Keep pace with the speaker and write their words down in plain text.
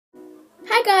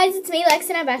Hi guys, it's me Lex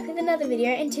and I'm back with another video,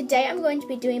 and today I'm going to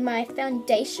be doing my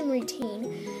foundation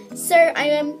routine. So I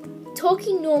am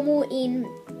talking normal in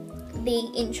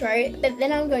the intro, but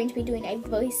then I'm going to be doing a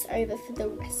voiceover for the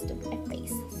rest of my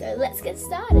face. So let's get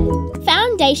started.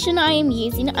 Foundation I'm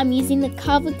using the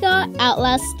CoverGirl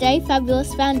Outlast Stay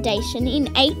Fabulous Foundation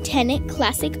in 810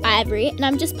 Classic Ivory, and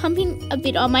I'm just pumping a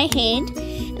bit on my hand,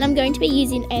 and I'm going to be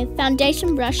using a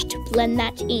foundation brush to blend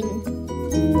that in.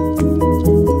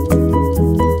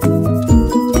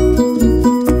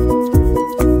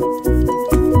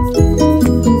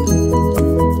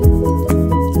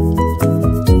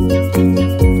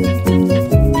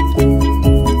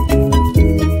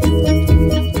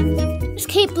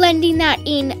 Keep blending that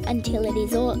in until it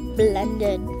is all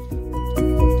blended.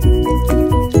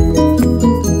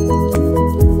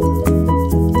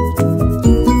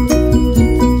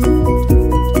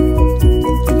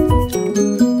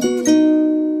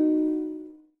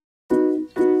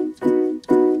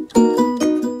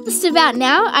 Just about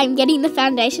now, I'm getting the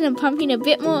foundation and pumping a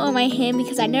bit more on my hand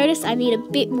because I noticed I need a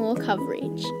bit more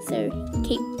coverage. So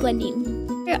keep blending.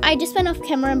 I just went off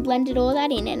camera and blended all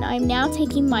that in, and I'm now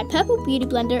taking my purple beauty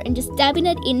blender and just dabbing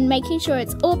it in, making sure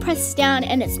it's all pressed down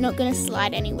and it's not going to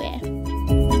slide anywhere.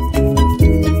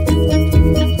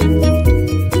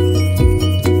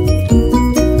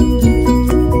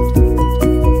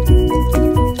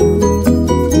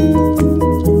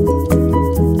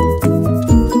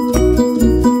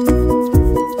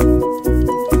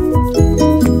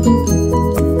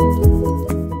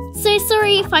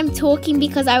 If I'm talking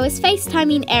because I was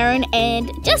FaceTiming Erin,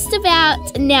 and just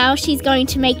about now she's going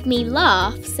to make me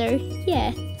laugh, so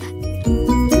yeah.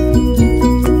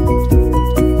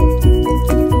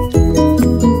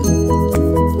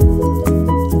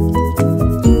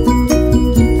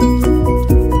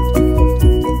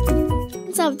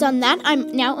 Once I've done that,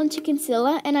 I'm now onto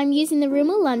concealer, and I'm using the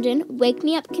Rimmel London Wake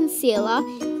Me Up Concealer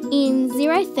in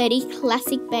 030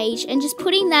 Classic Beige, and just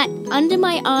putting that under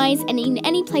my eyes and in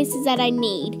any places that I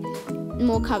need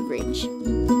more coverage.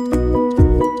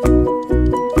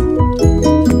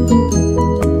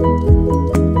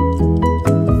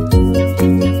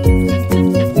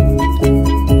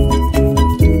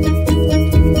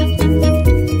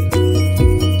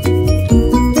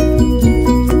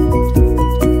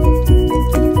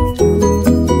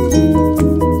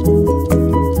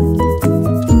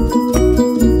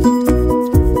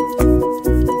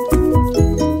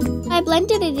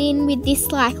 Blended it in with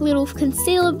this like little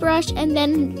concealer brush, and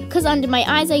then because under my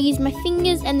eyes I used my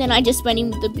fingers, and then I just went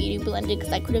in with the beauty blender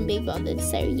because I couldn't be bothered,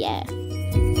 so yeah.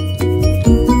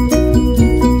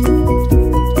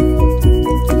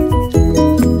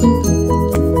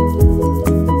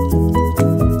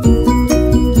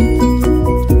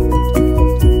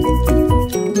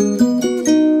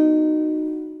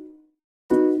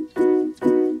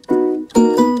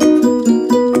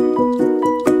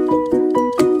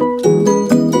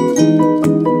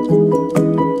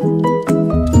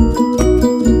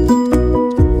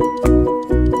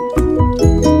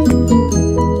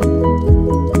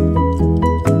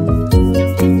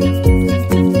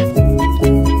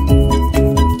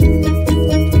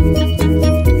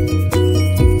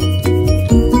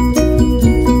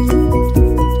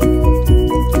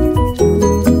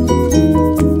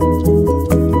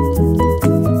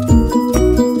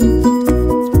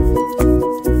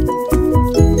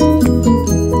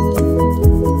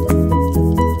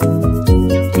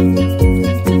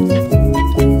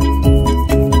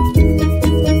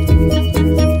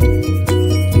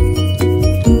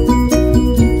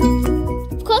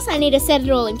 I need to set it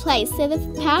all in place, so the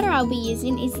powder I'll be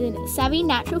using is the Savvy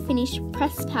Natural Finish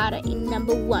Pressed Powder in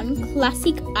number 1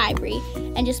 Classic Ivory,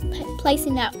 and just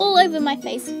placing that all over my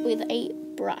face with a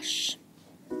brush.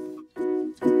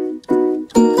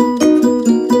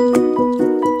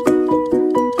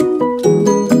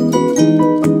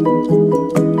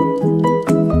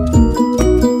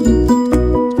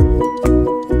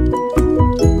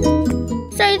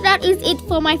 So that is it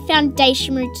for my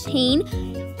foundation routine.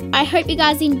 I hope you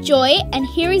guys enjoy, and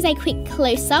here is a quick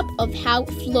close-up of how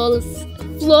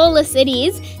flawless it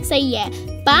is. So yeah,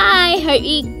 bye! Hope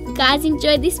you guys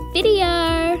enjoyed this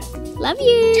video. Love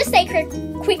you! Just a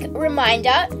quick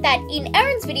reminder that in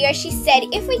Erin's video she said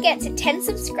if we get to 10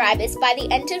 subscribers by the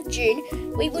end of June,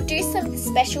 we will do some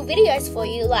special videos for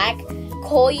you, like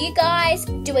call you guys,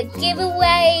 do a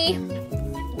giveaway,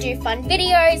 do fun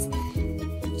videos.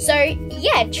 So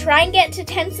yeah, try and get to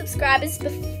 10 subscribers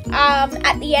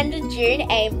at the end of June,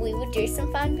 and we will do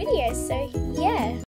some fun videos. So yeah.